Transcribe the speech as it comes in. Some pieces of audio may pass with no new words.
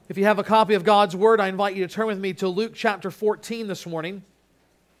If you have a copy of God's Word, I invite you to turn with me to Luke chapter 14 this morning.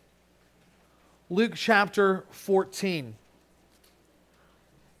 Luke chapter 14.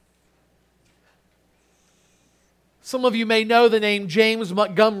 Some of you may know the name James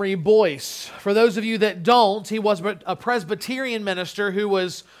Montgomery Boyce. For those of you that don't, he was a Presbyterian minister who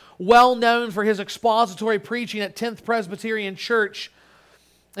was well known for his expository preaching at 10th Presbyterian Church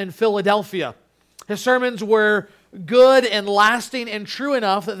in Philadelphia. His sermons were good and lasting and true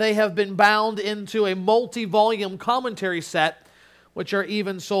enough that they have been bound into a multi-volume commentary set, which are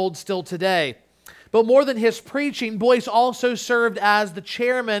even sold still today. But more than his preaching, Boyce also served as the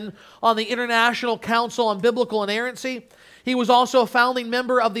chairman on the International Council on Biblical Inerrancy. He was also a founding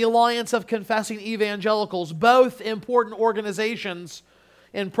member of the Alliance of Confessing Evangelicals, both important organizations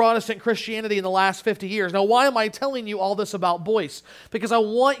in Protestant Christianity in the last 50 years. Now, why am I telling you all this about Boyce? Because I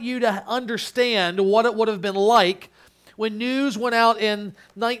want you to understand what it would have been like when news went out in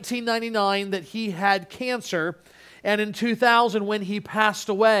 1999 that he had cancer, and in 2000 when he passed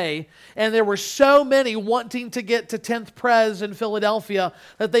away, and there were so many wanting to get to 10th Pres in Philadelphia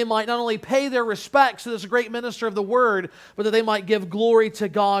that they might not only pay their respects to this great minister of the Word, but that they might give glory to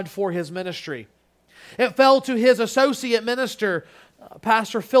God for his ministry. It fell to his associate minister,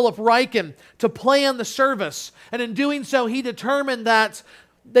 Pastor Philip Ryken, to plan the service. And in doing so, he determined that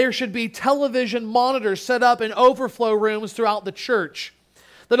there should be television monitors set up in overflow rooms throughout the church.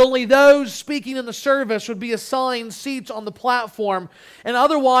 That only those speaking in the service would be assigned seats on the platform. And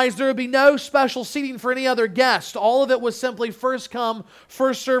otherwise, there would be no special seating for any other guest. All of it was simply first come,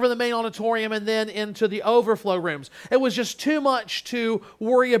 first serve in the main auditorium, and then into the overflow rooms. It was just too much to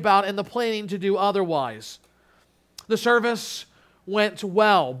worry about in the planning to do otherwise. The service went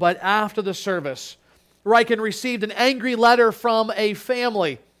well, but after the service, Ryken received an angry letter from a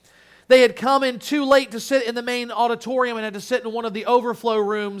family. They had come in too late to sit in the main auditorium and had to sit in one of the overflow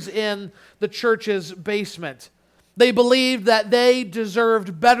rooms in the church's basement. They believed that they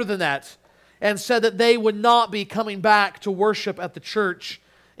deserved better than that and said that they would not be coming back to worship at the church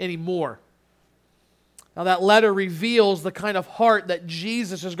anymore. Now, that letter reveals the kind of heart that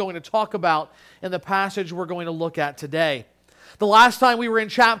Jesus is going to talk about in the passage we're going to look at today. The last time we were in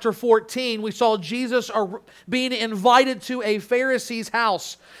chapter 14, we saw Jesus being invited to a Pharisee's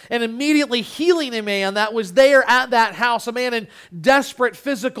house and immediately healing a man that was there at that house, a man in desperate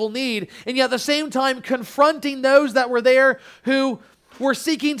physical need, and yet at the same time confronting those that were there who were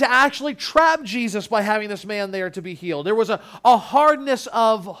seeking to actually trap Jesus by having this man there to be healed. There was a hardness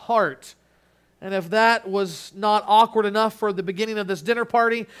of heart. And if that was not awkward enough for the beginning of this dinner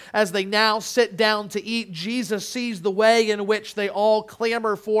party, as they now sit down to eat, Jesus sees the way in which they all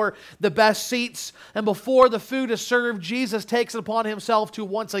clamor for the best seats. And before the food is served, Jesus takes it upon himself to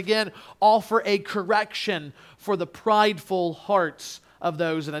once again offer a correction for the prideful hearts of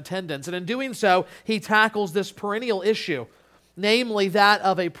those in attendance. And in doing so, he tackles this perennial issue, namely that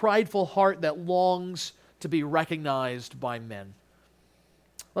of a prideful heart that longs to be recognized by men.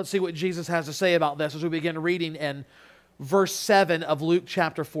 Let's see what Jesus has to say about this as we begin reading in verse 7 of Luke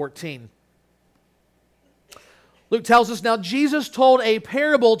chapter 14. Luke tells us, "Now Jesus told a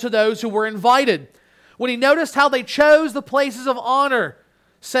parable to those who were invited, when he noticed how they chose the places of honor,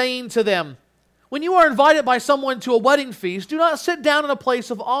 saying to them, 'When you are invited by someone to a wedding feast, do not sit down in a place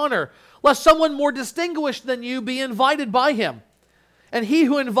of honor, lest someone more distinguished than you be invited by him. And he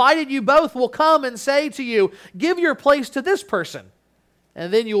who invited you both will come and say to you, give your place to this person.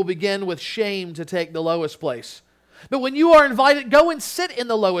 And then you will begin with shame to take the lowest place. But when you are invited, go and sit in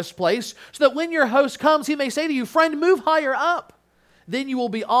the lowest place, so that when your host comes, he may say to you, friend, move higher up. Then you will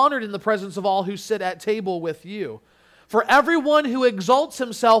be honored in the presence of all who sit at table with you. For everyone who exalts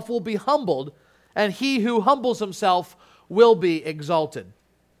himself will be humbled, and he who humbles himself will be exalted.'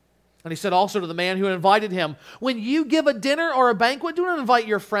 And he said also to the man who invited him, when you give a dinner or a banquet, do not invite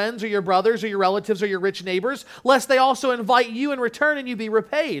your friends or your brothers or your relatives or your rich neighbors, lest they also invite you in return and you be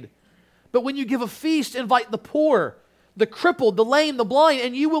repaid. But when you give a feast, invite the poor, the crippled, the lame, the blind,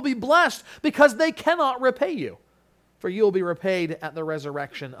 and you will be blessed, because they cannot repay you. For you will be repaid at the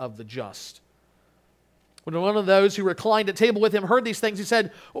resurrection of the just." When one of those who reclined at table with him heard these things, he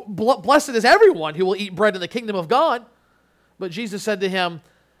said, "Blessed is everyone who will eat bread in the kingdom of God." But Jesus said to him,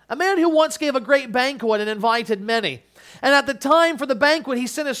 "A man who once gave a great banquet and invited many. And at the time for the banquet, he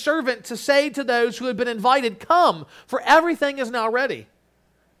sent a servant to say to those who had been invited, 'Come, for everything is now ready.'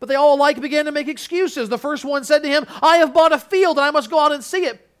 But they all alike began to make excuses. The first one said to him, 'I have bought a field and I must go out and see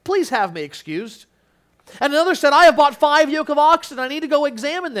it. Please have me excused.' And another said, 'I have bought 5 yoke of oxen and I need to go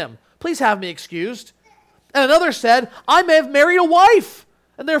examine them. Please have me excused.' And another said, 'I may have married a wife,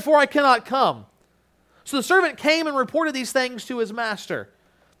 and therefore I cannot come.' So the servant came and reported these things to his master.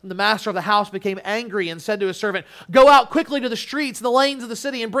 And the master of the house became angry and said to his servant, "Go out quickly to the streets and the lanes of the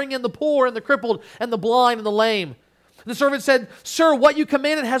city and bring in the poor and the crippled and the blind and the lame." The servant said, "Sir, what you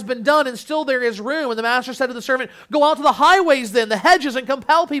commanded has been done, and still there is room." And the master said to the servant, "Go out to the highways then, the hedges, and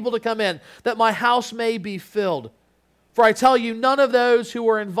compel people to come in, that my house may be filled. For I tell you, none of those who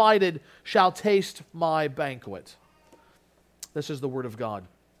are invited shall taste my banquet." This is the word of God.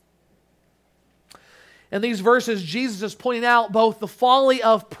 In these verses, Jesus is pointing out both the folly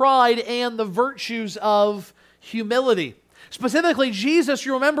of pride and the virtues of humility. Specifically, Jesus,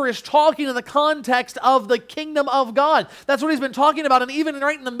 you remember, is talking in the context of the kingdom of God. That's what he's been talking about. And even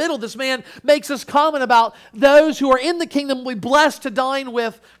right in the middle, this man makes this comment about those who are in the kingdom will be blessed to dine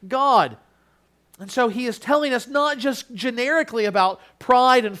with God. And so he is telling us not just generically about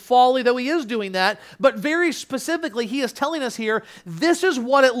pride and folly, though he is doing that, but very specifically, he is telling us here, this is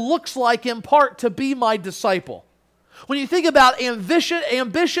what it looks like in part to be my disciple. When you think about ambition,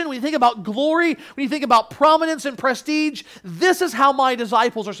 when you think about glory, when you think about prominence and prestige, this is how my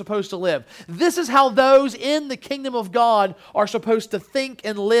disciples are supposed to live. This is how those in the kingdom of God are supposed to think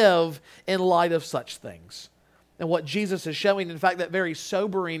and live in light of such things. And what Jesus is showing, in fact, that very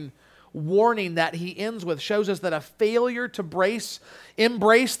sobering warning that he ends with shows us that a failure to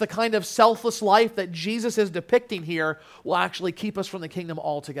embrace the kind of selfless life that Jesus is depicting here will actually keep us from the kingdom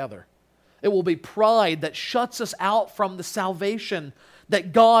altogether. It will be pride that shuts us out from the salvation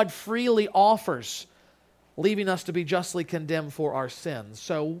that God freely offers, leaving us to be justly condemned for our sins.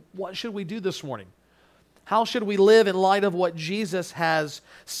 So what should we do this morning? How should we live in light of what Jesus has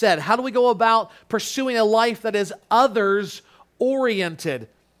said? How do we go about pursuing a life that is others-oriented,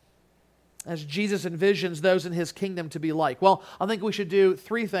 as Jesus envisions those in his kingdom to be like? Well, I think we should do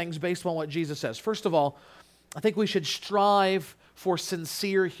three things based on what Jesus says. First of all, I think we should strive for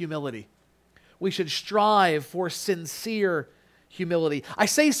sincere humility. We should strive for sincere humility. I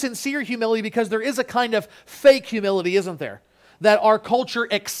say sincere humility because there is a kind of fake humility, isn't there, that our culture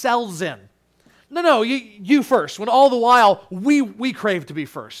excels in. No, you first, when all the while we crave to be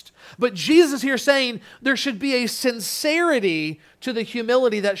first. But Jesus is here saying there should be a sincerity to the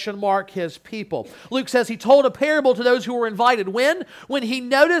humility that should mark his people. Luke says he told a parable to those who were invited. When he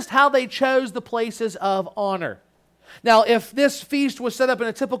noticed how they chose the places of honor. Now, if this feast was set up in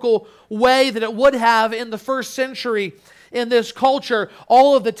a typical way that it would have in the first century, in this culture,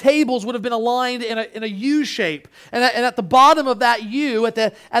 all of the tables would have been aligned in a U shape. And at the bottom of that U, at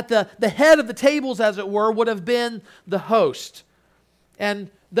the head of the tables, as it were, would have been the host. And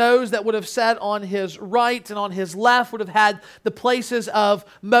those that would have sat on his right and on his left would have had the places of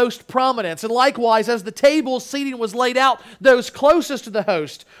most prominence. And likewise, as the table seating was laid out, those closest to the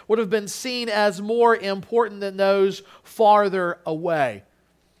host would have been seen as more important than those farther away.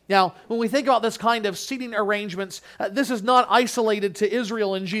 Now, when we think about this kind of seating arrangements, this is not isolated to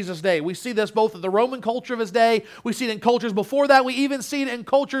Israel in Jesus' day. We see this both in the Roman culture of his day, we see it in cultures before that, we even see it in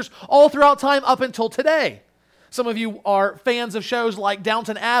cultures all throughout time up until today. Some of you are fans of shows like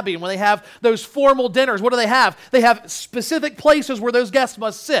Downton Abbey, and when they have those formal dinners, what do they have? They have specific places where those guests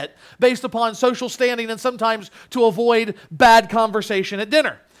must sit based upon social standing and sometimes to avoid bad conversation at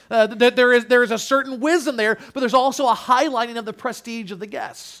dinner. There is a certain wisdom there, but there's also a highlighting of the prestige of the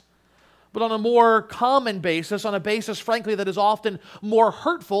guests. But on a more common basis, on a basis, frankly, that is often more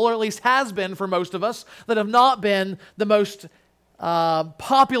hurtful, or at least has been for most of us, that have not been the most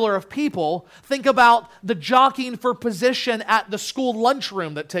popular of people, think about the jockeying for position at the school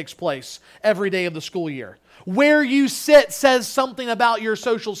lunchroom that takes place every day of the school year. Where you sit says something about your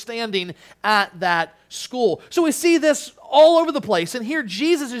social standing at that school. So we see this all over the place. And here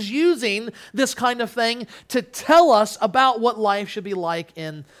Jesus is using this kind of thing to tell us about what life should be like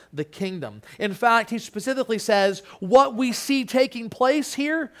in the kingdom. In fact, he specifically says what we see taking place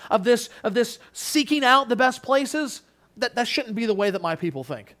here of this seeking out the best places, that shouldn't be the way that my people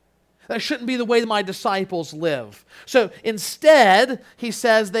think. That shouldn't be the way that my disciples live. So instead, he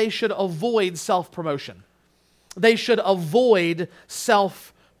says they should avoid self-promotion. They should avoid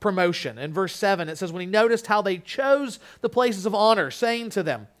self-promotion. In verse 7, it says, when he noticed how they chose the places of honor, saying to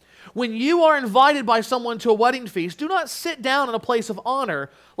them, when you are invited by someone to a wedding feast, do not sit down in a place of honor,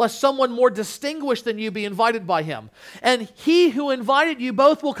 lest someone more distinguished than you be invited by him. And he who invited you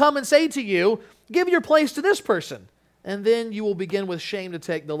both will come and say to you, give your place to this person. And then you will begin with shame to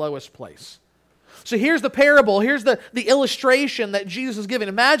take the lowest place. So here's the parable, here's the illustration that Jesus is giving.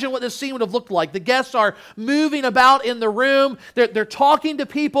 Imagine what this scene would have looked like. The guests are moving about in the room. They're talking to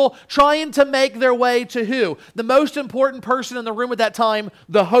people, trying to make their way to who? The most important person in the room at that time,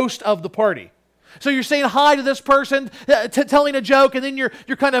 the host of the party. So you're saying hi to this person, telling a joke, and then you're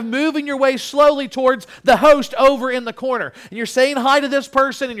kind of moving your way slowly towards the host over in the corner. And you're saying hi to this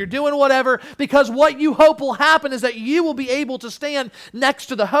person, and you're doing whatever, because what you hope will happen is that you will be able to stand next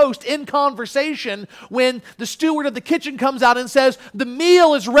to the host in conversation when the steward of the kitchen comes out and says, the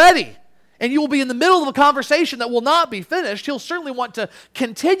meal is ready. And you will be in the middle of a conversation that will not be finished. He'll certainly want to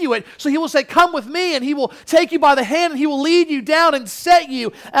continue it. So he will say, come with me, and he will take you by the hand, and he will lead you down and set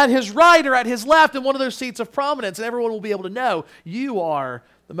you at his right or at his left in one of those seats of prominence. And everyone will be able to know you are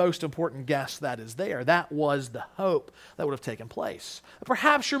the most important guest that is there. That was the hope that would have taken place.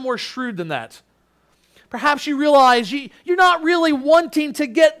 Perhaps you're more shrewd than that. Perhaps you realize you're not really wanting to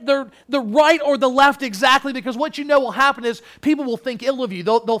get the right or the left exactly, because what you know will happen is people will think ill of you.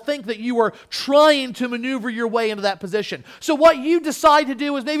 They'll think that you are trying to maneuver your way into that position. So what you decide to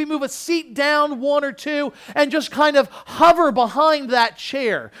do is maybe move a seat down, one or two, and just kind of hover behind that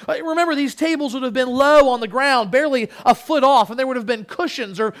chair. Remember, these tables would have been low on the ground, barely a foot off, and there would have been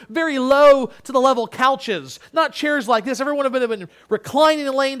cushions or very low to the level couches. Not chairs like this. Everyone would have been reclining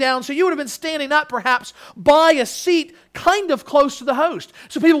and laying down, so you would have been standing up perhaps by a seat kind of close to the host.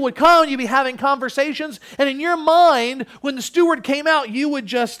 So people would come, you'd be having conversations, and in your mind, when the steward came out, you would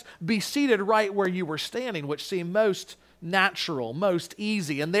just be seated right where you were standing, which seemed most natural, most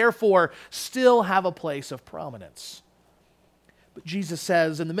easy, and therefore still have a place of prominence. But Jesus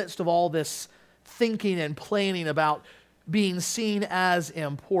says, in the midst of all this thinking and planning about being seen as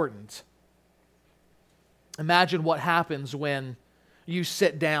important, imagine what happens when you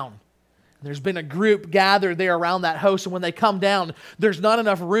sit down. There's been a group gathered there around that host, and when they come down, there's not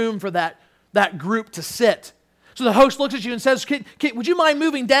enough room for that group to sit. So the host looks at you and says, would you mind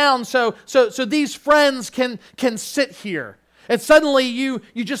moving down so these friends can sit here? And suddenly you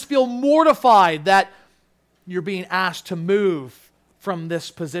just feel mortified that you're being asked to move from this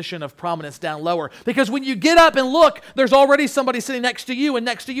position of prominence down lower. Because when you get up and look, there's already somebody sitting next to you and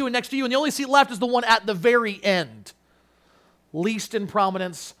next to you and next to you, and the only seat left is the one at the very end. Least in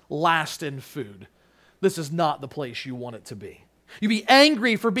prominence, last in food. This is not the place you want it to be. You'd be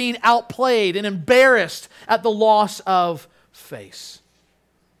angry for being outplayed and embarrassed at the loss of face.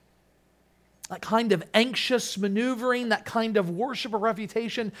 That kind of anxious maneuvering, that kind of worship of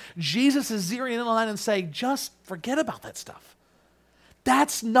reputation, Jesus is zeroing in on that and saying, just forget about that stuff.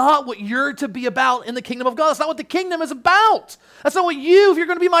 That's not what you're to be about in the kingdom of God. That's not what the kingdom is about. That's not what you, if you're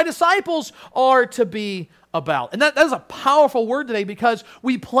going to be my disciples, are to be about. And that is a powerful word today, because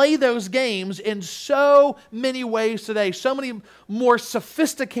we play those games in so many ways today, so many more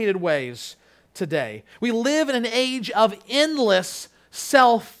sophisticated ways today. We live in an age of endless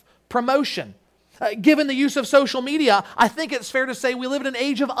self-promotion. Given the use of social media, I think it's fair to say we live in an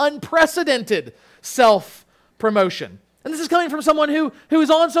age of unprecedented self-promotion. And this is coming from someone who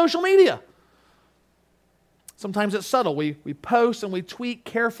is on social media. Sometimes it's subtle. We post and we tweak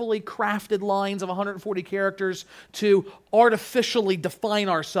carefully crafted lines of 140 characters to artificially define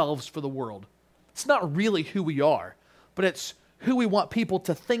ourselves for the world. It's not really who we are, but it's who we want people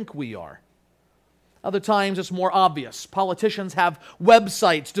to think we are. Other times it's more obvious. Politicians have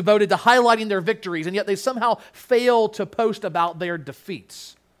websites devoted to highlighting their victories, and yet they somehow fail to post about their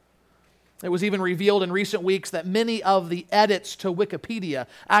defeats. It was even revealed in recent weeks that many of the edits to Wikipedia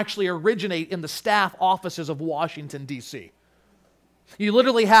actually originate in the staff offices of Washington, D.C. You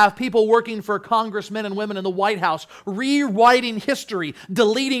literally have people working for congressmen and women in the White House rewriting history,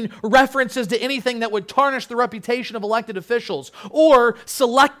 deleting references to anything that would tarnish the reputation of elected officials, or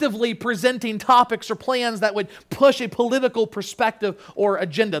selectively presenting topics or plans that would push a political perspective or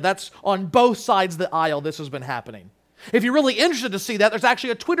agenda. That's on both sides of the aisle this has been happening. If you're really interested to see that, there's actually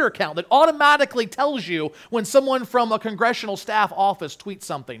a Twitter account that automatically tells you when someone from a congressional staff office tweets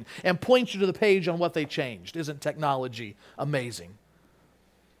something and points you to the page on what they changed. Isn't technology amazing?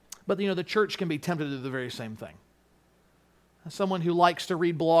 But the church can be tempted to do the very same thing. As someone who likes to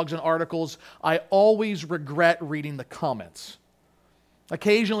read blogs and articles, I always regret reading the comments.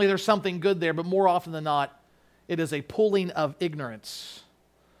 Occasionally there's something good there, but more often than not, it is a pulling of ignorance.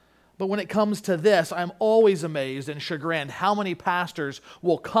 But when it comes to this, I'm always amazed and chagrined how many pastors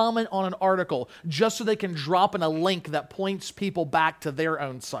will comment on an article just so they can drop in a link that points people back to their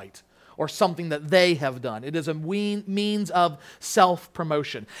own site or something that they have done. It is a means of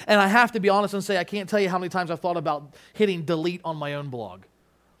self-promotion. And I have to be honest and say, I can't tell you how many times I've thought about hitting delete on my own blog,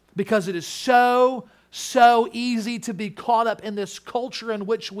 because it is so easy to be caught up in this culture in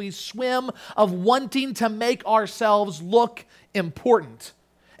which we swim of wanting to make ourselves look important,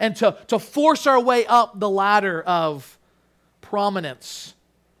 and to force our way up the ladder of prominence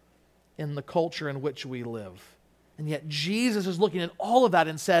in the culture in which we live. And yet Jesus is looking at all of that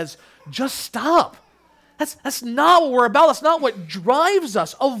and says, just stop. That's not what we're about. That's not what drives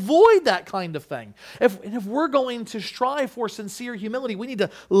us. Avoid that kind of thing. If we're going to strive for sincere humility, we need to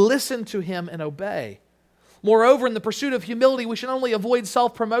listen to him and obey. Moreover, in the pursuit of humility, we should not only avoid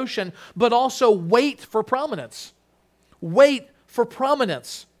self-promotion, but also wait for prominence. Wait for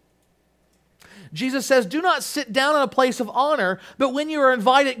prominence. Jesus says, do not sit down in a place of honor, but when you are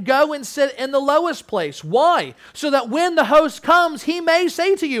invited, go and sit in the lowest place. Why? So that when the host comes, he may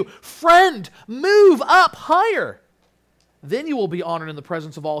say to you, friend, move up higher. Then you will be honored in the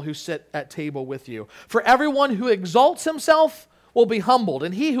presence of all who sit at table with you. For everyone who exalts himself will be humbled,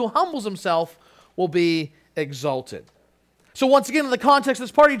 and he who humbles himself will be exalted. So once again, in the context of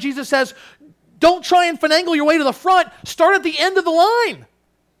this party, Jesus says, don't try and finagle your way to the front. Start at the end of the line.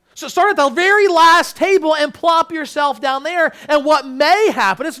 So start at the very last table and plop yourself down there. And what may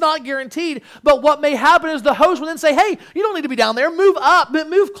happen, it's not guaranteed, but what may happen is the host will then say, hey, you don't need to be down there. Move up, but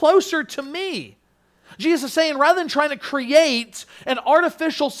move closer to me. Jesus is saying, rather than trying to create an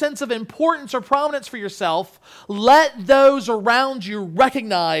artificial sense of importance or prominence for yourself, let those around you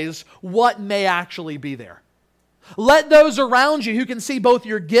recognize what may actually be there. Let those around you who can see both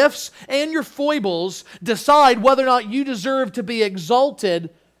your gifts and your foibles decide whether or not you deserve to be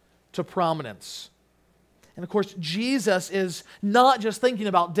exalted to prominence. And of course, Jesus is not just thinking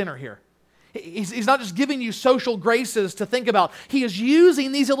about dinner here. He's not just giving you social graces to think about. He is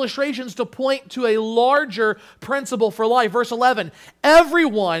using these illustrations to point to a larger principle for life. Verse 11,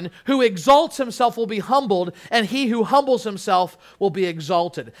 everyone who exalts himself will be humbled, and he who humbles himself will be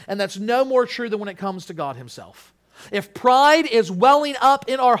exalted. And that's no more true than when it comes to God himself. If pride is welling up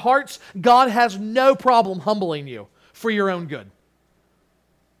in our hearts, God has no problem humbling you for your own good.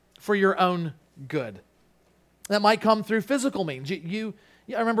 For your own good. That might come through physical means.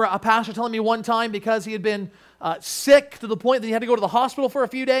 I remember a pastor telling me one time, because he had been sick to the point that he had to go to the hospital for a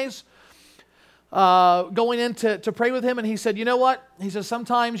few days, going in to pray with him, and he said, you know what? He says,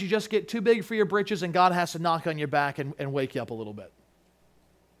 sometimes you just get too big for your britches and God has to knock on your back and wake you up a little bit.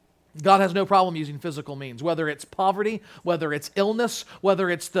 God has no problem using physical means, whether it's poverty, whether it's illness, whether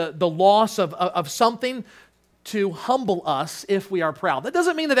it's the loss of something, to humble us if we are proud. That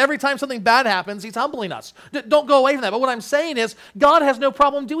doesn't mean that every time something bad happens, he's humbling us. Don't go away from that. But what I'm saying is, God has no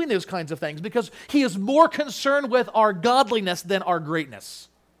problem doing those kinds of things because he is more concerned with our godliness than our greatness.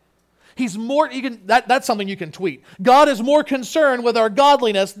 He's more, that's something you can tweet. God is more concerned with our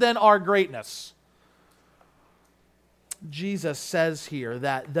godliness than our greatness. Jesus says here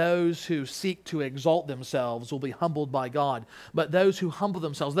that those who seek to exalt themselves will be humbled by God. But those who humble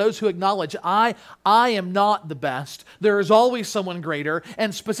themselves, those who acknowledge, I am not the best, there is always someone greater,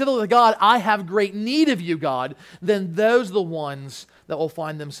 and specifically God, I have great need of you, God, then those are the ones that will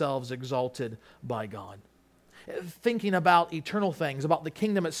find themselves exalted by God. Thinking about eternal things, about the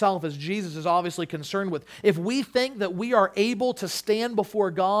kingdom itself, as Jesus is obviously concerned with. If we think that we are able to stand before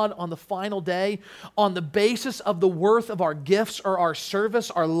God on the final day on the basis of the worth of our gifts or our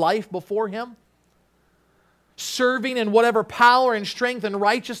service, our life before him, serving in whatever power and strength and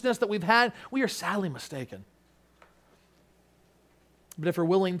righteousness that we've had, we are sadly mistaken. But if we're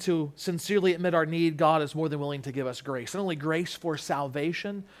willing to sincerely admit our need, God is more than willing to give us grace. Not only grace for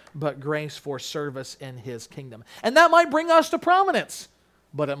salvation, but grace for service in his kingdom. And that might bring us to prominence,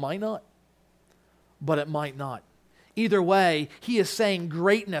 but it might not. But it might not. Either way, he is saying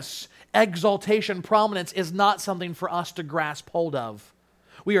greatness, exaltation, prominence is not something for us to grasp hold of.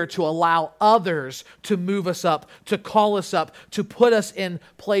 We are to allow others to move us up, to call us up, to put us in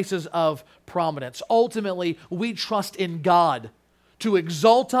places of prominence. Ultimately, we trust in God to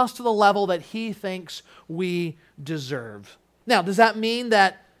exalt us to the level that he thinks we deserve. Now, does that mean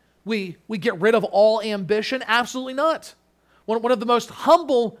that we get rid of all ambition? Absolutely not. One of the most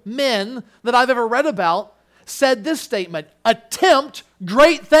humble men that I've ever read about said this statement, attempt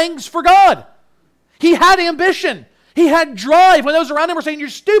great things for God. He had ambition. He had drive. When those around him were saying, you're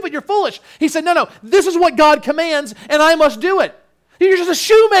stupid, you're foolish, he said, no, this is what God commands and I must do it. You're just a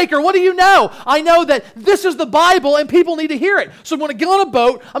shoemaker. What do you know? I know that this is the Bible and people need to hear it. So I'm going to get on a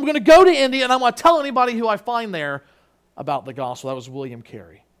boat, I'm going to go to India, and I'm going to tell anybody who I find there about the gospel. That was William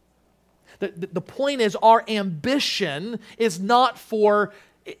Carey. The point is, our ambition should not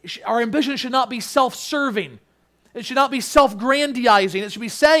be self-serving. It should not be self-grandizing. It should be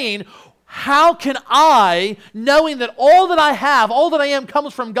saying, how can I, knowing that all that I have, all that I am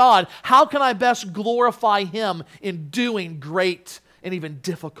comes from God, how can I best glorify him in doing great and even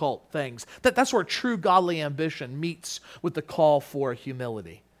difficult things? That's where true godly ambition meets with the call for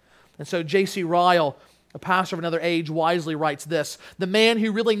humility. And so J.C. Ryle A pastor of another age wisely writes this: the man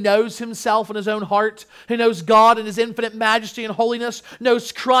who really knows himself in his own heart, who knows God in his infinite majesty and holiness,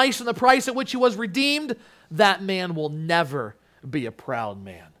 knows Christ and the price at which he was redeemed, that man will never be a proud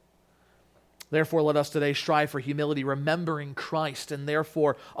man. Therefore, let us today strive for humility, remembering Christ, and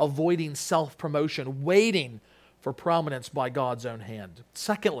therefore avoiding self-promotion, waiting for prominence by God's own hand.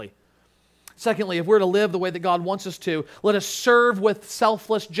 Secondly, if we're to live the way that God wants us to, let us serve with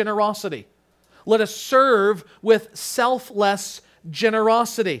selfless generosity. Let us serve with selfless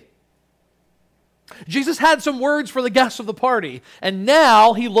generosity. Jesus had some words for the guests of the party, and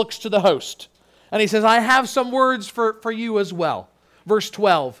now he looks to the host. And he says, I have some words for you as well. Verse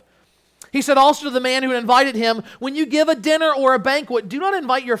 12. He said also to the man who had invited him, when you give a dinner or a banquet, do not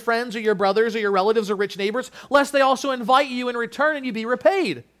invite your friends or your brothers or your relatives or rich neighbors, lest they also invite you in return and you be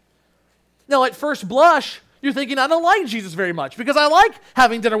repaid. Now, at first blush, you're thinking, I don't like Jesus very much because I like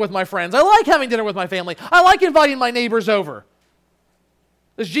having dinner with my friends. I like having dinner with my family. I like inviting my neighbors over.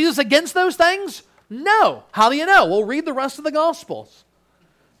 Is Jesus against those things? No. How do you know? Well, read the rest of the Gospels.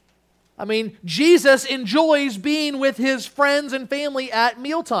 I mean, Jesus enjoys being with his friends and family at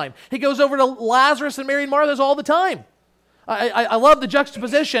mealtime. He goes over to Lazarus and Mary and Martha's all the time. I love the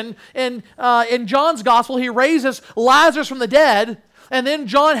juxtaposition. In John's Gospel, he raises Lazarus from the dead, and then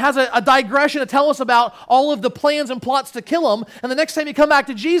John has a digression to tell us about all of the plans and plots to kill him. And the next time you come back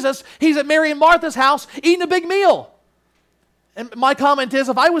to Jesus, he's at Mary and Martha's house eating a big meal. And my comment is,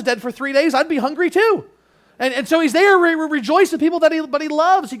 if I was dead for 3 days, I'd be hungry too. And so he's there rejoicing with people that he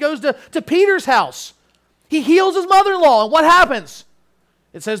loves. He goes to Peter's house. He heals his mother-in-law. And what happens?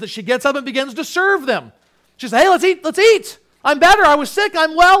 It says that she gets up and begins to serve them. She says, hey, let's eat. I'm better. I was sick.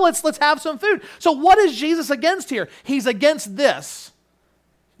 I'm well. Let's have some food. So what is Jesus against here? He's against this,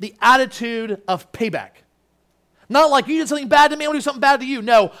 the attitude of payback. Not like you did something bad to me, I'm going to do something bad to you.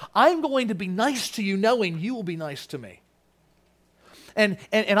 No, I'm going to be nice to you knowing you will be nice to me. And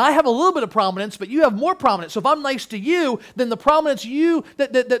I have a little bit of prominence, but you have more prominence. So if I'm nice to you, then the prominence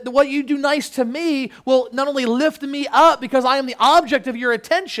what you do nice to me will not only lift me up because I am the object of your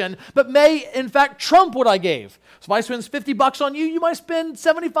attention, but may in fact trump what I gave. So if I spend $50 on you, you might spend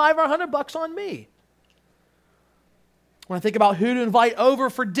 $75 or $100 on me. When I think about who to invite over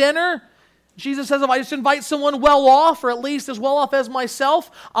for dinner, Jesus says if I just invite someone well off, or at least as well off as myself,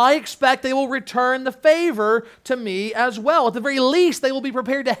 I expect they will return the favor to me as well. At the very least, they will be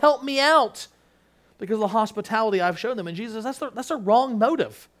prepared to help me out because of the hospitality I've shown them. And Jesus, that's a wrong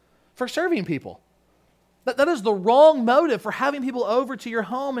motive for serving people. That is the wrong motive for having people over to your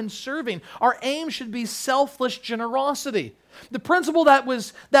home and serving. Our aim should be selfless generosity. The principle that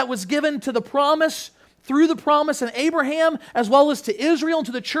was given to the promise, through the promise in Abraham, as well as to Israel and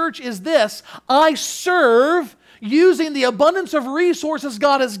to the church, is this: I serve using the abundance of resources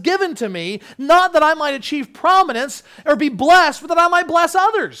God has given to me, not that I might achieve prominence or be blessed, but that I might bless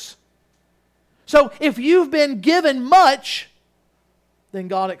others. So if you've been given much, then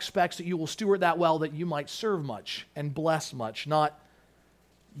God expects that you will steward that well, that you might serve much and bless much, not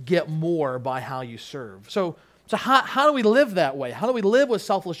get more by how you serve. So how do we live that way? How do we live with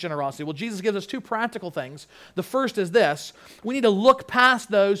selfless generosity? Well, Jesus gives us two practical things. The first is this: we need to look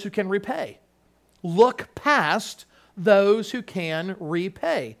past those who can repay. Look past those who can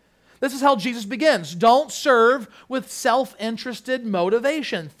repay. This is how Jesus begins. Don't serve with self-interested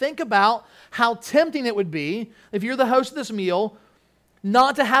motivation. Think about how tempting it would be if you're the host of this meal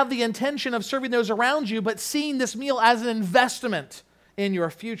not to have the intention of serving those around you, but seeing this meal as an investment in your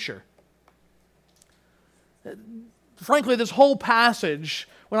future. Frankly, this whole passage,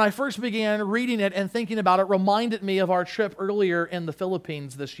 when I first began reading it and thinking about it, reminded me of our trip earlier in the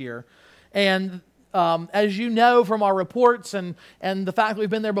Philippines this year. And as you know from our reports and the fact that we've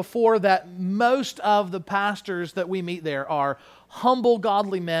been there before, that most of the pastors that we meet there are humble,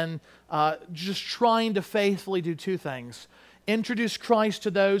 godly men just trying to faithfully do two things: introduce Christ to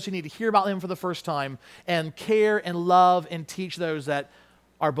those who need to hear about Him for the first time, and care and love and teach those that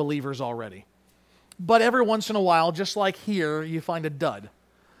are believers already. But every once in a while, just like here, you find a dud.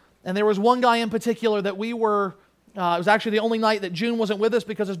 And there was one guy in particular that it was actually the only night that June wasn't with us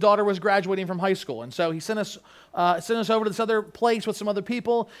because his daughter was graduating from high school. And so he sent us over to this other place with some other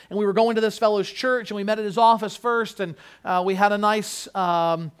people, and we were going to this fellow's church, and we met at his office first, and we had a nice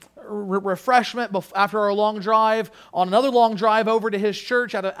refreshment after our long drive, on another long drive over to his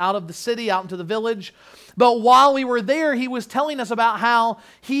church out of the city, out into the village. But while we were there, he was telling us about how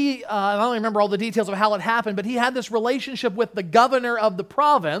I don't remember all the details of how it happened, but he had this relationship with the governor of the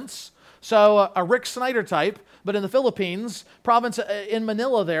province So a Rick Snyder type, but in the Philippines, province in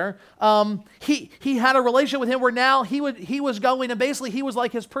Manila there, he had a relationship with him where now he was going, and basically he was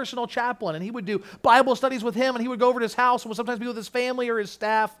like his personal chaplain, and he would do Bible studies with him, and he would go over to his house and would sometimes be with his family or his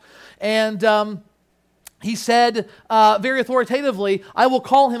staff. And he said very authoritatively, "I will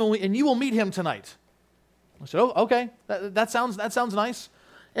call him and you will meet him tonight." I said, "Oh, okay, that sounds nice."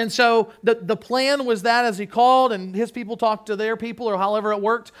 And so the plan was that as he called and his people talked to their people or however it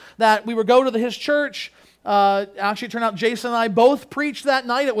worked, that we would go to his church. Actually, it turned out Jason and I both preached that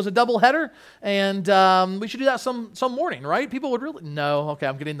night. It was a double header, and we should do that some morning, right? People would really no. Okay,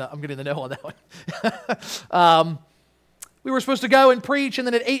 I'm getting the no on that one. We were supposed to go and preach, and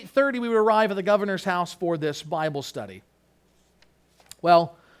then at 8:30 we would arrive at the governor's house for this Bible study.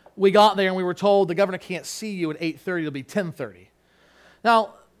 Well, we got there and we were told the governor can't see you at 8:30. It'll be 10:30.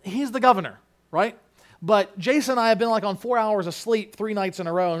 Now, he's the governor, right? But Jason and I have been like on 4 hours of sleep 3 nights in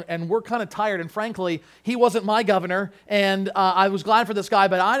a row, and we're kind of tired. And frankly, he wasn't my governor, and I was glad for this guy,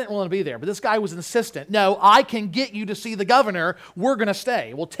 but I didn't want to be there. But this guy was insistent. "No, I can get you to see the governor. We're going to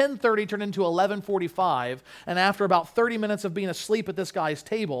stay." Well, 10:30 turned into 11:45, and after about 30 minutes of being asleep at this guy's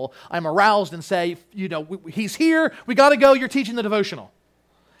table, I'm aroused and say, "He's here. We got to go. You're teaching the devotional."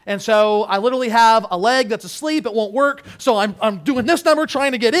 And so I literally have a leg that's asleep. It won't work. So I'm doing this number,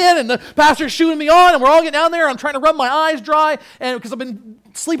 trying to get in, and the pastor's shooing me on, and we're all getting down there. I'm trying to rub my eyes dry, and because I've been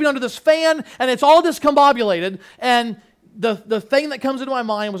sleeping under this fan, and it's all discombobulated. And the thing that comes into my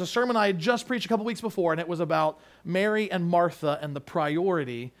mind was a sermon I had just preached a couple weeks before, and it was about Mary and Martha and the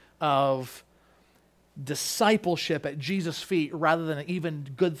priority of discipleship at Jesus' feet rather than even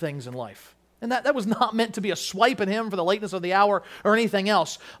good things in life. And that was not meant to be a swipe at him for the lateness of the hour or anything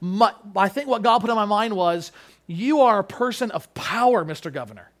else. I think what God put on my mind was, you are a person of power, Mr.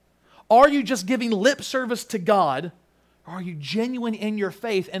 Governor. Are you just giving lip service to God, or are you genuine in your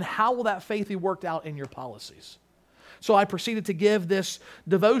faith, and how will that faith be worked out in your policies? So I proceeded to give this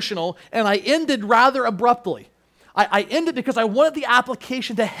devotional, and I ended rather abruptly. I ended because I wanted the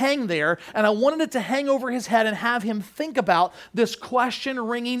application to hang there, and I wanted it to hang over his head and have him think about this question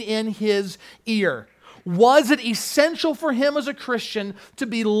ringing in his ear. Was it essential for him as a Christian to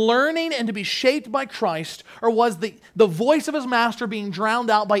be learning and to be shaped by Christ, or was the voice of his master being drowned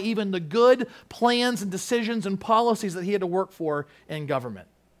out by even the good plans and decisions and policies that he had to work for in government?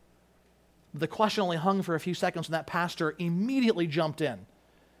 The question only hung for a few seconds, and that pastor immediately jumped in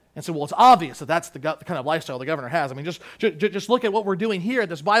and said, "Well, it's obvious that that's the kind of lifestyle the governor has. I mean, just look at what we're doing here at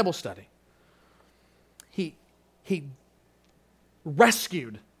this Bible study." He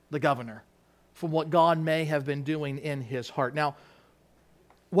rescued the governor from what God may have been doing in his heart. Now,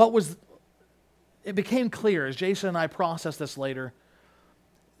 it became clear as Jason and I processed this later,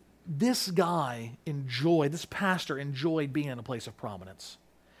 this pastor enjoyed being in a place of prominence.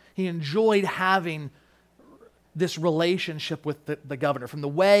 He enjoyed having this relationship with the governor, from the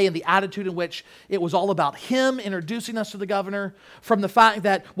way and the attitude in which it was all about him introducing us to the governor, from the fact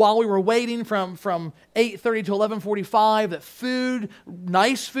that while we were waiting from 8:30 to 11:45, that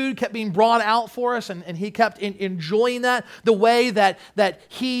nice food kept being brought out for us, and he kept enjoying that, the way that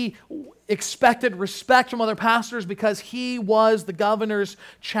he expected respect from other pastors because he was the governor's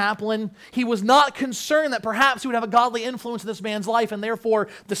chaplain. He was not concerned that perhaps he would have a godly influence in this man's life, and therefore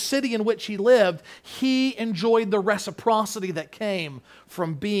the city in which he lived. He enjoyed the reciprocity that came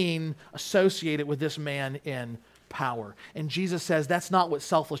from being associated with this man in power. And Jesus says that's not what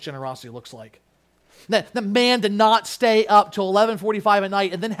selfless generosity looks like. The man did not stay up till 11:45 at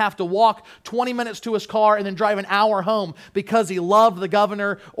night and then have to walk 20 minutes to his car and then drive an hour home because he loved the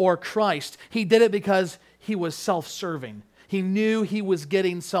governor or Christ. He did it because he was self-serving. He knew he was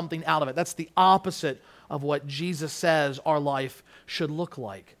getting something out of it. That's the opposite of what Jesus says our life should look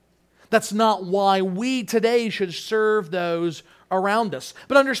like. That's not why we today should serve those around us.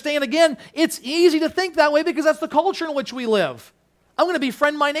 But understand again, it's easy to think that way because that's the culture in which we live. I'm going to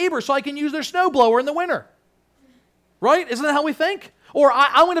befriend my neighbor so I can use their snowblower in the winter. Right? Isn't that how we think? Or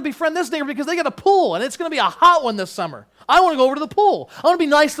I want to befriend this neighbor because they got a pool and it's going to be a hot one this summer. I want to go over to the pool. I want to be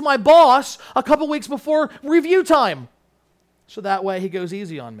nice to my boss a couple weeks before review time. So that way he goes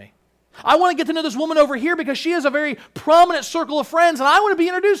easy on me. I want to get to know this woman over here because she has a very prominent circle of friends and I want to be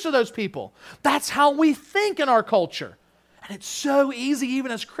introduced to those people. That's how we think in our culture. And it's so easy,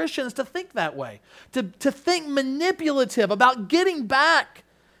 even as Christians, to think that way, to think manipulative about getting back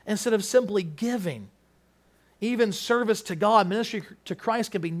instead of simply giving. Even service to God, ministry to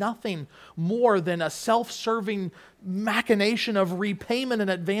Christ can be nothing more than a self-serving machination of repayment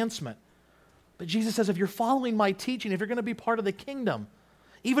and advancement. But Jesus says, if you're following my teaching, if you're going to be part of the kingdom,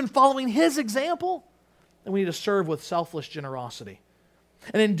 even following his example, then we need to serve with selfless generosity.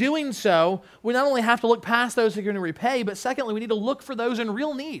 And in doing so, we not only have to look past those who are going to repay, but secondly, we need to look for those in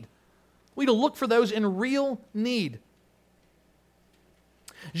real need. We need to look for those in real need.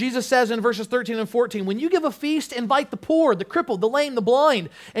 Jesus says in verses 13 and 14, when you give a feast, invite the poor, the crippled, the lame, the blind,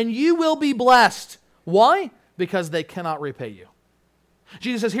 and you will be blessed. Why? Because they cannot repay you.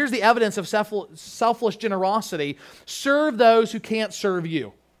 Jesus says, here's the evidence of selfless generosity. Serve those who can't serve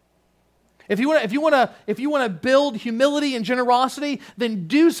you. If you want to build humility and generosity, then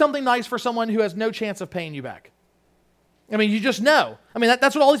do something nice for someone who has no chance of paying you back. I mean, you just know. I mean,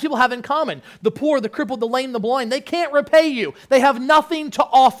 that's what all these people have in common. The poor, the crippled, the lame, the blind, they can't repay you. They have nothing to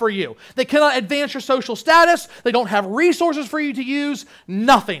offer you. They cannot advance your social status. They don't have resources for you to use.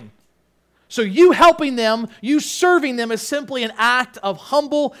 Nothing. So you helping them, you serving them is simply an act of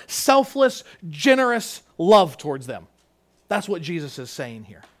humble, selfless, generous love towards them. That's what Jesus is saying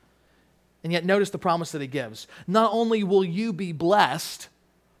here. And yet notice the promise that he gives. Not only will you be blessed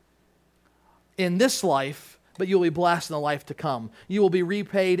in this life, but you will be blessed in the life to come. You will be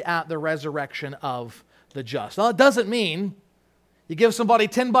repaid at the resurrection of the just. Now, it doesn't mean you give somebody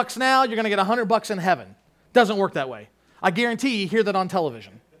 $10 now, you're going to get $100 in heaven. Doesn't work that way. I guarantee you hear that on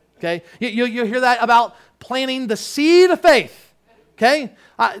television. Okay? You hear that about planting the seed of faith. Okay?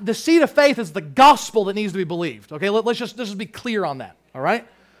 The seed of faith is the gospel that needs to be believed. Okay? Let's just be clear on that. All right?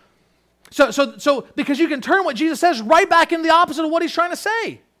 So because you can turn what Jesus says right back into the opposite of what he's trying to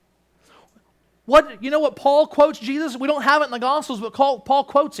say. You know what Paul quotes Jesus? We don't have it in the Gospels, but Paul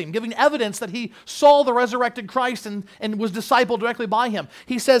quotes him, giving evidence that he saw the resurrected Christ and was discipled directly by him.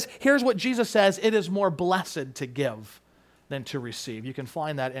 He says, here's what Jesus says, it is more blessed to give than to receive. You can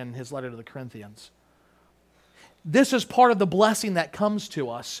find that in his letter to the Corinthians. This is part of the blessing that comes to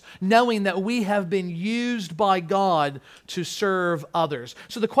us, knowing that we have been used by God to serve others.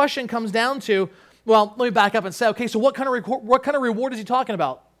 So the question comes down to, well, let me back up and say, okay, so what kind of reward is he talking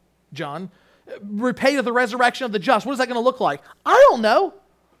about, John? Repay to the resurrection of the just. What is that going to look like? I don't know.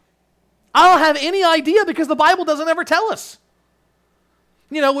 I don't have any idea because the Bible doesn't ever tell us.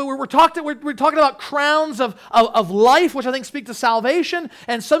 You know, we're talking about crowns of life, which I think speak to salvation,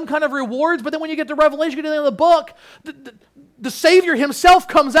 and some kind of rewards. But then when you get to Revelation, you get to the end of the book, the Savior himself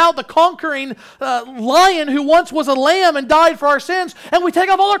comes out, the conquering lion who once was a lamb and died for our sins, and we take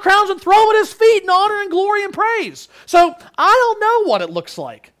off all our crowns and throw them at his feet in honor and glory and praise. So I don't know what it looks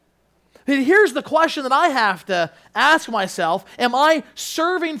like. Here's the question that I have to ask myself. Am I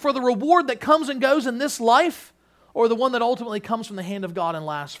serving for the reward that comes and goes in this life, or the one that ultimately comes from the hand of God and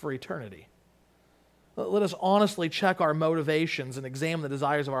lasts for eternity? Let us honestly check our motivations and examine the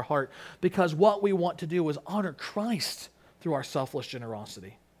desires of our heart, because what we want to do is honor Christ through our selfless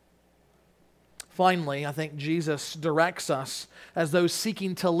generosity. Finally, I think Jesus directs us as those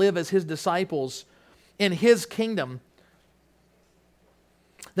seeking to live as his disciples in his kingdom,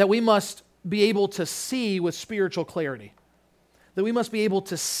 that we must be able to see with spiritual clarity. That we must be able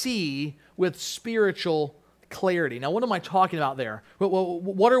to see with spiritual clarity. Now, what am I talking about there?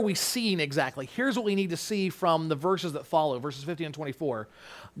 What are we seeing exactly? Here's what we need to see from the verses that follow, verses 15 and 24.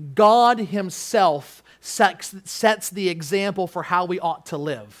 God himself sets the example for how we ought to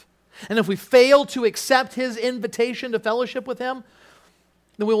live. And if we fail to accept his invitation to fellowship with him,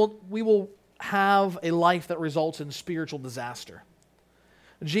 then we will have a life that results in spiritual disaster.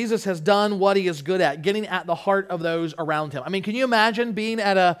 Jesus has done what he is good at, getting at the heart of those around him. I mean, can you imagine being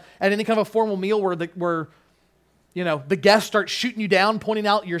at any kind of a formal meal where the guests start shooting you down, pointing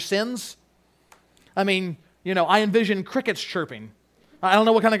out your sins? I mean, I envision crickets chirping. I don't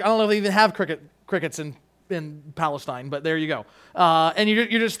know if they even have crickets in Palestine, but there you go. And you're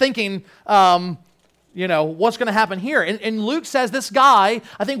just thinking, what's going to happen here? And Luke says this guy,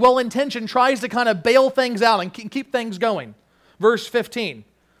 I think well-intentioned, tries to kind of bail things out and keep things going. Verse 15.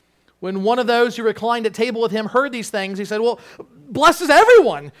 When one of those who reclined at table with him heard these things, he said, well, blessed is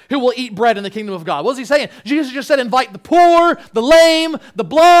everyone who will eat bread in the kingdom of God. What is he saying? Jesus just said, invite the poor, the lame, the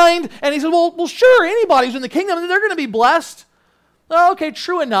blind. And he said, well, sure, anybody who's in the kingdom, they're going to be blessed. Oh, okay,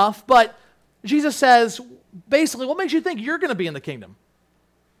 true enough. But Jesus says, basically, what makes you think you're going to be in the kingdom?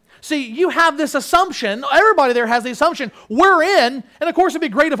 See, you have this assumption, everybody there has the assumption, we're in, and of course it'd be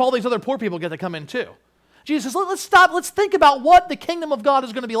great if all these other poor people get to come in too. Jesus says, let's stop. Let's think about what the kingdom of God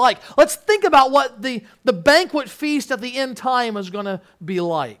is going to be like. Let's think about what the banquet feast at the end time is going to be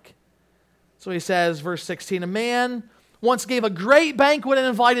like. So he says, verse 16, a man once gave a great banquet and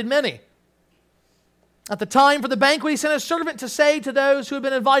invited many. At the time for the banquet, he sent a servant to say to those who had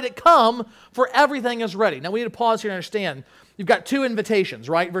been invited, come, for everything is ready. Now we need to pause here and understand. You've got two invitations,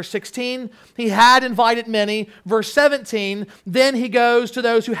 right? Verse 16, he had invited many. Verse 17, then he goes to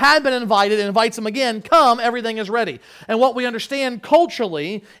those who had been invited and invites them again. Come, everything is ready. And what we understand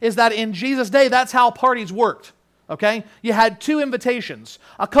culturally is that in Jesus' day, that's how parties worked, okay? You had two invitations.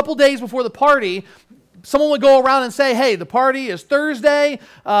 A couple days before the party, someone would go around and say, hey, the party is Thursday.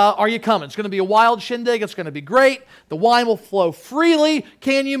 Are you coming? It's going to be a wild shindig. It's going to be great. The wine will flow freely.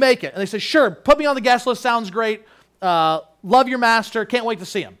 Can you make it? And they say, sure, put me on the guest list. Sounds great. Love your master. Can't wait to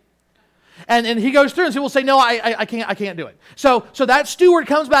see him. And he goes through and will say, no, I can't do it. So that steward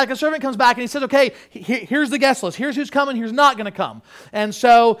comes back, a servant comes back, and he says, okay, here's the guest list. Here's who's coming, who's not going to come. And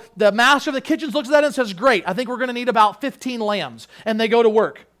so the master of the kitchen looks at that and says, great, I think we're going to need about 15 lambs. And they go to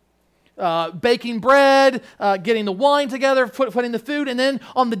work. Baking bread, getting the wine together, putting the food, and then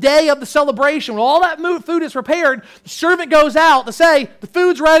on the day of the celebration, when all that food is prepared, the servant goes out to say, the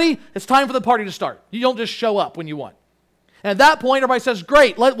food's ready, it's time for the party to start. You don't just show up when you want. And at that point, everybody says,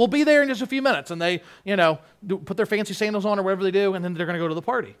 great, we'll be there in just a few minutes. And they, put their fancy sandals on or whatever they do, and then they're going to go to the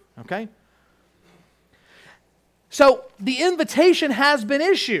party, okay? So the invitation has been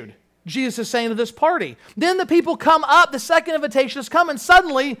issued. Jesus is saying to this party. Then the people come up, the second invitation has come, and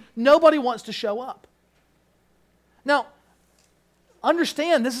suddenly nobody wants to show up. Now,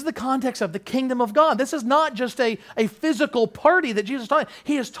 understand, this is the context of the kingdom of God. This is not just a physical party that Jesus is talking.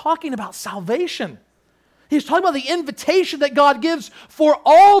 He is talking about salvation. He's talking about the invitation that God gives for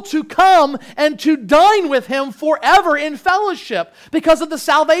all to come and to dine with Him forever in fellowship because of the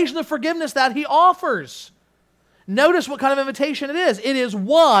salvation and forgiveness that He offers. Notice what kind of invitation it is. It is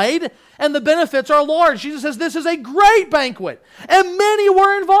wide and the benefits are large. Jesus says this is a great banquet and many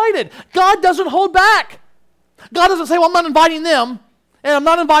were invited. God doesn't hold back. God doesn't say, well, I'm not inviting them and I'm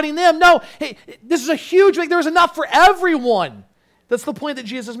not inviting them. No, hey, this is a huge, there's enough for everyone. That's the point that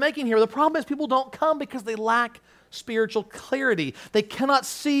Jesus is making here. The problem is people don't come because they lack spiritual clarity. They cannot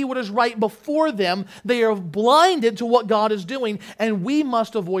see what is right before them. They are blinded to what God is doing, and we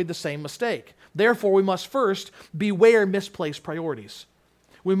must avoid the same mistake. Therefore, we must first beware misplaced priorities.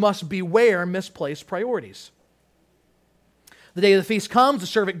 We must beware misplaced priorities. The day of the feast comes, the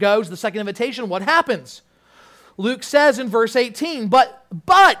servant goes, the second invitation, what happens? Luke says in verse 18, but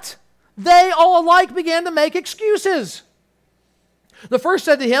they all alike began to make excuses. The first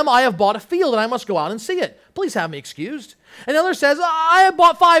said to him, I have bought a field and I must go out and see it. Please have me excused. Another says, I have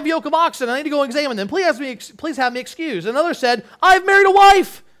bought 5 yoke of oxen and I need to go examine them. Please have me excused. Another said, I have married a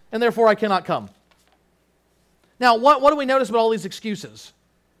wife and therefore I cannot come. Now, what do we notice about all these excuses?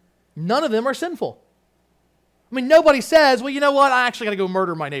 None of them are sinful. I mean, nobody says, well, you know what? I actually got to go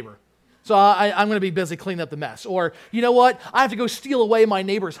murder my neighbor. So I'm going to be busy cleaning up the mess. Or, you know what? I have to go steal away my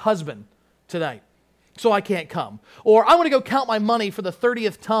neighbor's husband tonight. So I can't come. Or I want to go count my money for the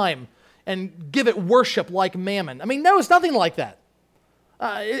 30th time and give it worship like mammon. I mean, no, it's nothing like that.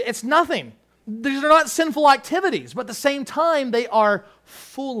 It's nothing. These are not sinful activities, but at the same time, they are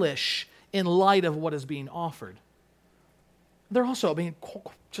foolish in light of what is being offered. They're also,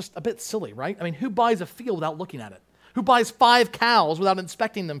 just a bit silly, right? I mean, who buys a field without looking at it? Who buys 5 cows without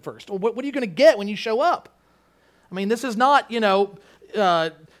inspecting them first? Or what are you going to get when you show up? I mean, this is not,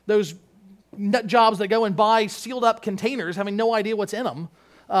 those nut jobs that go and buy sealed up containers having no idea what's in them.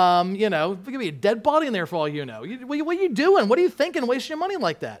 There could be a dead body in there for all you know. What are you doing? What are you thinking wasting your money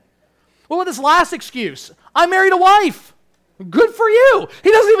like that? What about this last excuse? I married a wife. Good for you.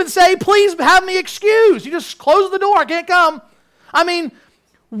 He doesn't even say, please have me excused. You just close the door. I can't come. I mean,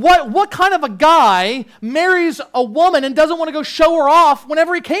 what kind of a guy marries a woman and doesn't want to go show her off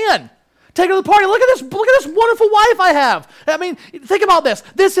whenever he can? Take her to the party. Look at this wonderful wife I have. I mean, think about this.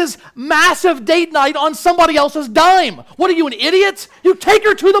 This is massive date night on somebody else's dime. What are you, an idiot? You take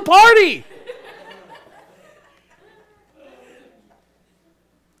her to the party.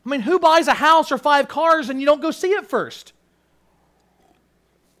 I mean, who buys a house or 5 cars and you don't go see it first?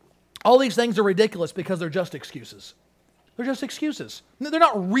 All these things are ridiculous because they're just excuses. They're just excuses. They're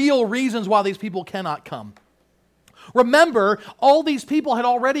not real reasons why these people cannot come. Remember, all these people had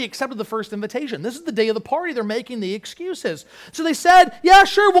already accepted the first invitation. This is the day of the party. They're making the excuses. So they said, yeah,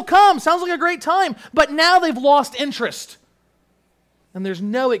 sure, we'll come. Sounds like a great time. But now they've lost interest. And there's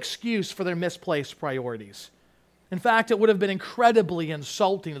no excuse for their misplaced priorities. In fact, it would have been incredibly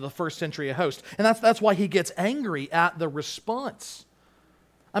insulting to the first century host. And that's why he gets angry at the response.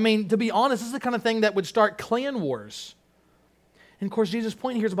 I mean, to be honest, this is the kind of thing that would start clan wars. And of course, Jesus'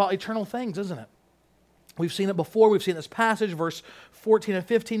 point here is about eternal things, isn't it? We've seen it before. We've seen this passage. Verse 14 and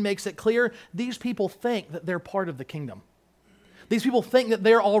 15 makes it clear. These people think that they're part of the kingdom. These people think that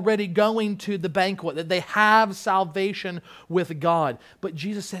they're already going to the banquet, that they have salvation with God. But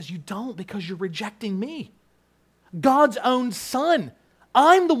Jesus says, you don't, because you're rejecting me. God's own Son.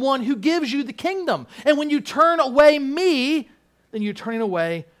 I'm the one who gives you the kingdom. And when you turn away me, then you're turning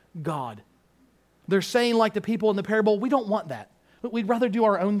away God. They're saying, like the people in the parable, we don't want that. We'd rather do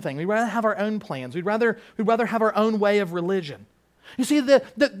our own thing. We'd rather have our own plans. We'd rather have our own way of religion. You see,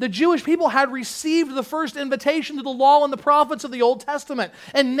 the Jewish people had received the first invitation to the law and the prophets of the Old Testament.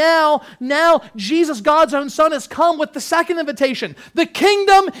 And now Jesus, God's own Son, has come with the second invitation. The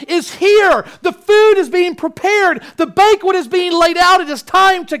kingdom is here. The food is being prepared. The banquet is being laid out. It is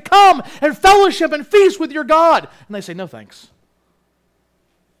time to come and fellowship and feast with your God. And they say, no thanks.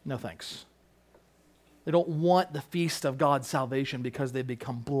 No thanks. They don't want the feast of God's salvation because they've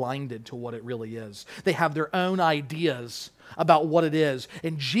become blinded to what it really is. They have their own ideas about what it is.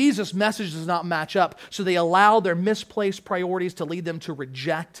 And Jesus' message does not match up, so they allow their misplaced priorities to lead them to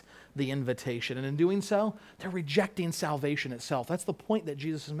reject the invitation. And in doing so, they're rejecting salvation itself. That's the point that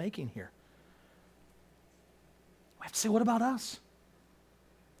Jesus is making here. We have to say, what about us?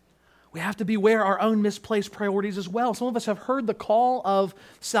 We have to beware our own misplaced priorities as well. Some of us have heard the call of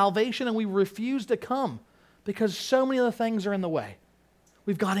salvation and we refuse to come because so many of the things are in the way.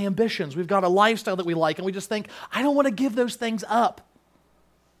 We've got ambitions. We've got a lifestyle that we like, and we just think, I don't want to give those things up.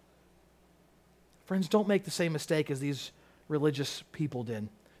 Friends, don't make the same mistake as these religious people did,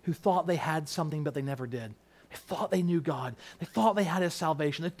 who thought they had something but they never did. They thought they knew God. They thought they had His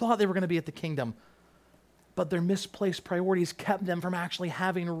salvation. They thought they were going to be at the kingdom. But their misplaced priorities kept them from actually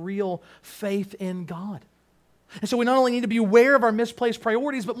having real faith in God. And so we not only need to be aware of our misplaced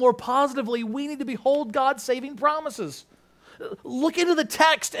priorities, but more positively, we need to behold God's saving promises. Look into the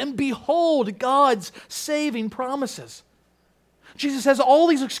text and behold God's saving promises. Jesus says all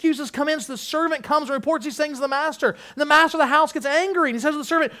these excuses come in, so the servant comes and reports these things to the master. And the master of the house gets angry, and he says to the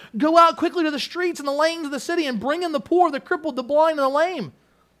servant, go out quickly to the streets and the lanes of the city and bring in the poor, the crippled, the blind, and the lame.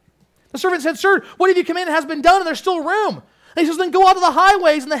 The servant said, sir, what have you commanded has been done, and there's still room. And he says, then go out to the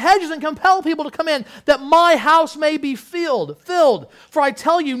highways and the hedges and compel people to come in, that my house may be filled. For I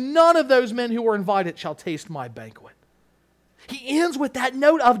tell you, none of those men who were invited shall taste my banquet. He ends with that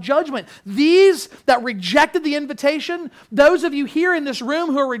note of judgment. These that rejected the invitation, those of you here in this room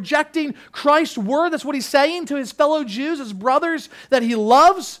who are rejecting Christ's word, that's what he's saying to his fellow Jews, his brothers that he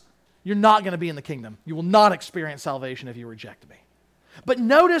loves, you're not going to be in the kingdom. You will not experience salvation if you reject me. But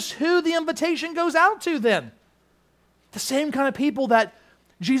notice who the invitation goes out to then. The same kind of people that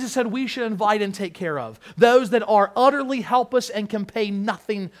Jesus said we should invite and take care of. Those that are utterly helpless and can pay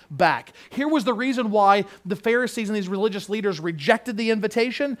nothing back. Here was the reason why the Pharisees and these religious leaders rejected the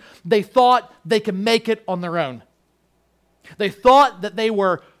invitation. They thought they could make it on their own. They thought that they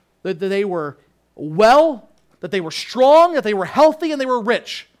were well, that they were strong, that they were healthy, and they were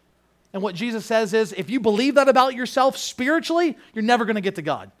rich. And what Jesus says is, if you believe that about yourself spiritually, you're never going to get to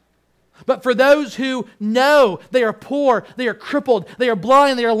God. But for those who know they are poor, they are crippled, they are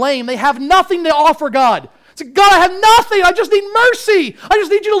blind, they are lame, they have nothing to offer God. Say, God, I have nothing. I just need mercy. I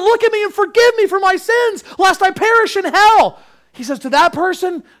just need you to look at me and forgive me for my sins, lest I perish in hell. He says to that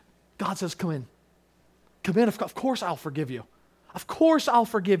person, God says, come in. Come in. Of course I'll forgive you. Of course I'll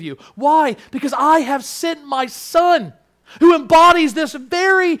forgive you. Why? Because I have sent my Son, who embodies this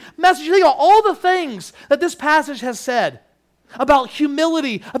very message. Think about all the things that this passage has said about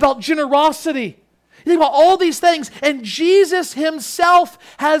humility, about generosity. You think about all these things, and Jesus himself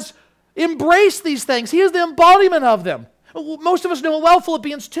has embraced these things. He is the embodiment of them. Most of us know it well,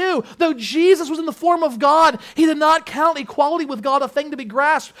 Philippians 2. Though Jesus was in the form of God, he did not count equality with God a thing to be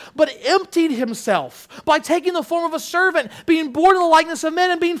grasped, but emptied himself by taking the form of a servant, being born in the likeness of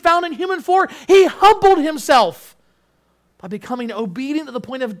men, and being found in human form. He humbled himself by becoming obedient to the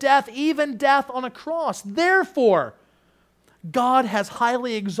point of death, even death on a cross. Therefore, God has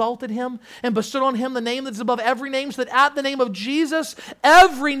highly exalted him and bestowed on him the name that is above every name, so that at the name of Jesus,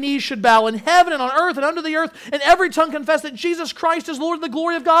 every knee should bow in heaven and on earth and under the earth, and every tongue confess that Jesus Christ is Lord, to the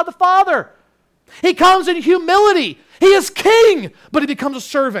glory of God the Father. He comes in humility. He is king, but he becomes a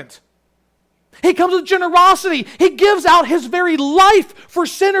servant. He comes with generosity. He gives out his very life for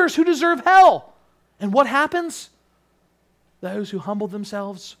sinners who deserve hell. And what happens? Those who humble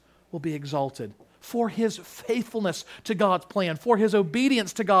themselves will be exalted. For his faithfulness to God's plan, for his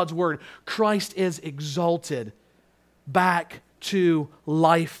obedience to God's word, Christ is exalted back to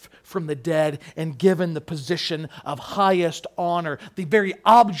life from the dead and given the position of highest honor, the very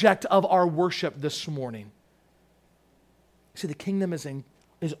object of our worship this morning. See, the kingdom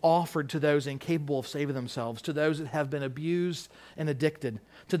is offered to those incapable of saving themselves, to those that have been abused and addicted,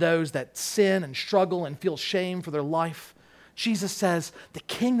 to those that sin and struggle and feel shame for their life. Jesus says, the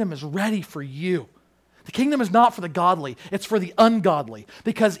kingdom is ready for you. The kingdom is not for the godly, it's for the ungodly.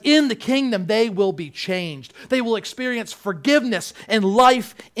 Because in the kingdom, they will be changed. They will experience forgiveness and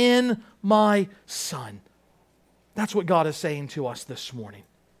life in my Son. That's what God is saying to us this morning.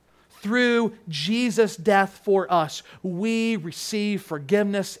 Through Jesus' death for us, we receive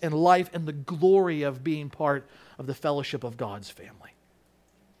forgiveness and life and the glory of being part of the fellowship of God's family.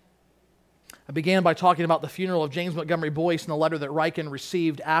 I began by talking about the funeral of James Montgomery Boyce and the letter that Ryken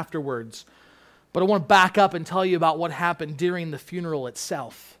received afterwards. But I want to back up and tell you about what happened during the funeral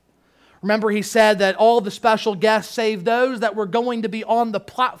itself. Remember, he said that all the special guests, save those that were going to be on the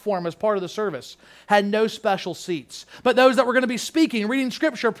platform as part of the service, had no special seats. But those that were going to be speaking, reading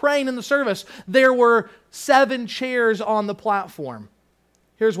Scripture, praying in the service, there were 7 chairs on the platform.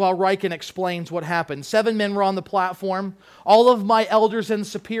 Here's while Ryken explains what happened. 7 men were on the platform. All of my elders and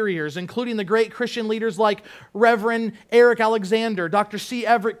superiors, including the great Christian leaders like Reverend Eric Alexander, Dr. C.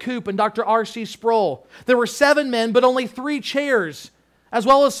 Everett Koop, and Dr. R.C. Sproul. There were 7 men, but only 3 chairs, as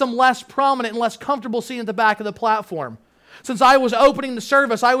well as some less prominent and less comfortable seating at the back of the platform. Since I was opening the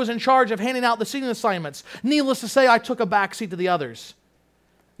service, I was in charge of handing out the seating assignments. Needless to say, I took a back seat to the others.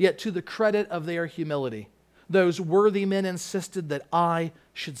 Yet to the credit of their humility, those worthy men insisted that I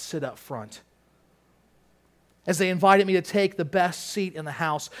should sit up front. As they invited me to take the best seat in the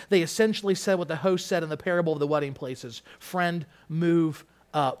house, they essentially said what the host said in the parable of the wedding places: friend, move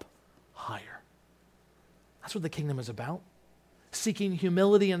up higher. That's what the kingdom is about. Seeking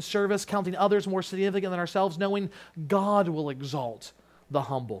humility and service, counting others more significant than ourselves, knowing God will exalt the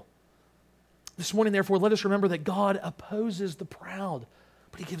humble. This morning, therefore, let us remember that God opposes the proud,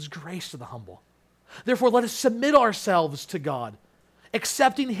 but He gives grace to the humble. Therefore, let us submit ourselves to God,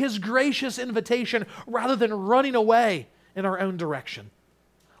 accepting His gracious invitation rather than running away in our own direction.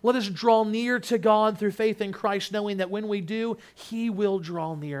 Let us draw near to God through faith in Christ, knowing that when we do, He will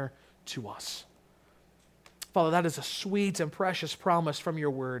draw near to us. Father, that is a sweet and precious promise from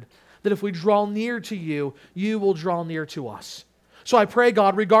your word, that if we draw near to you, you will draw near to us. So I pray,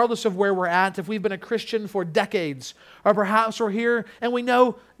 God, regardless of where we're at, if we've been a Christian for decades, or perhaps we're here and we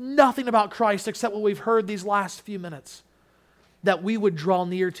know nothing about Christ except what we've heard these last few minutes, that we would draw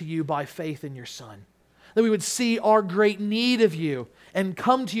near to you by faith in your Son, that we would see our great need of you and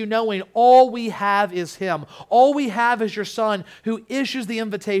come to you knowing all we have is Him. All we have is your Son, who issues the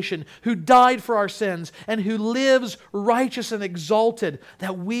invitation, who died for our sins, and who lives righteous and exalted,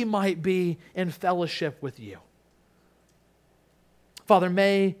 that we might be in fellowship with you. Father,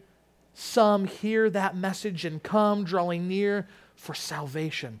 may some hear that message and come drawing near for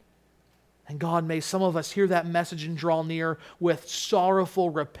salvation. And God, may some of us hear that message and draw near with sorrowful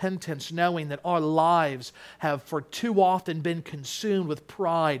repentance, knowing that our lives have for too often been consumed with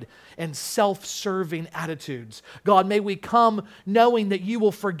pride and self-serving attitudes. God, may we come knowing that you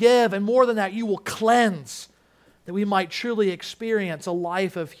will forgive, and more than that, you will cleanse, that we might truly experience a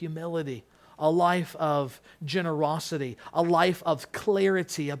life of humility, a life of generosity, a life of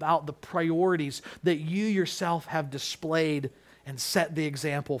clarity about the priorities that you yourself have displayed and set the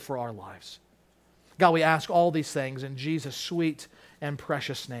example for our lives. God, we ask all these things in Jesus' sweet and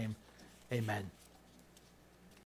precious name. Amen.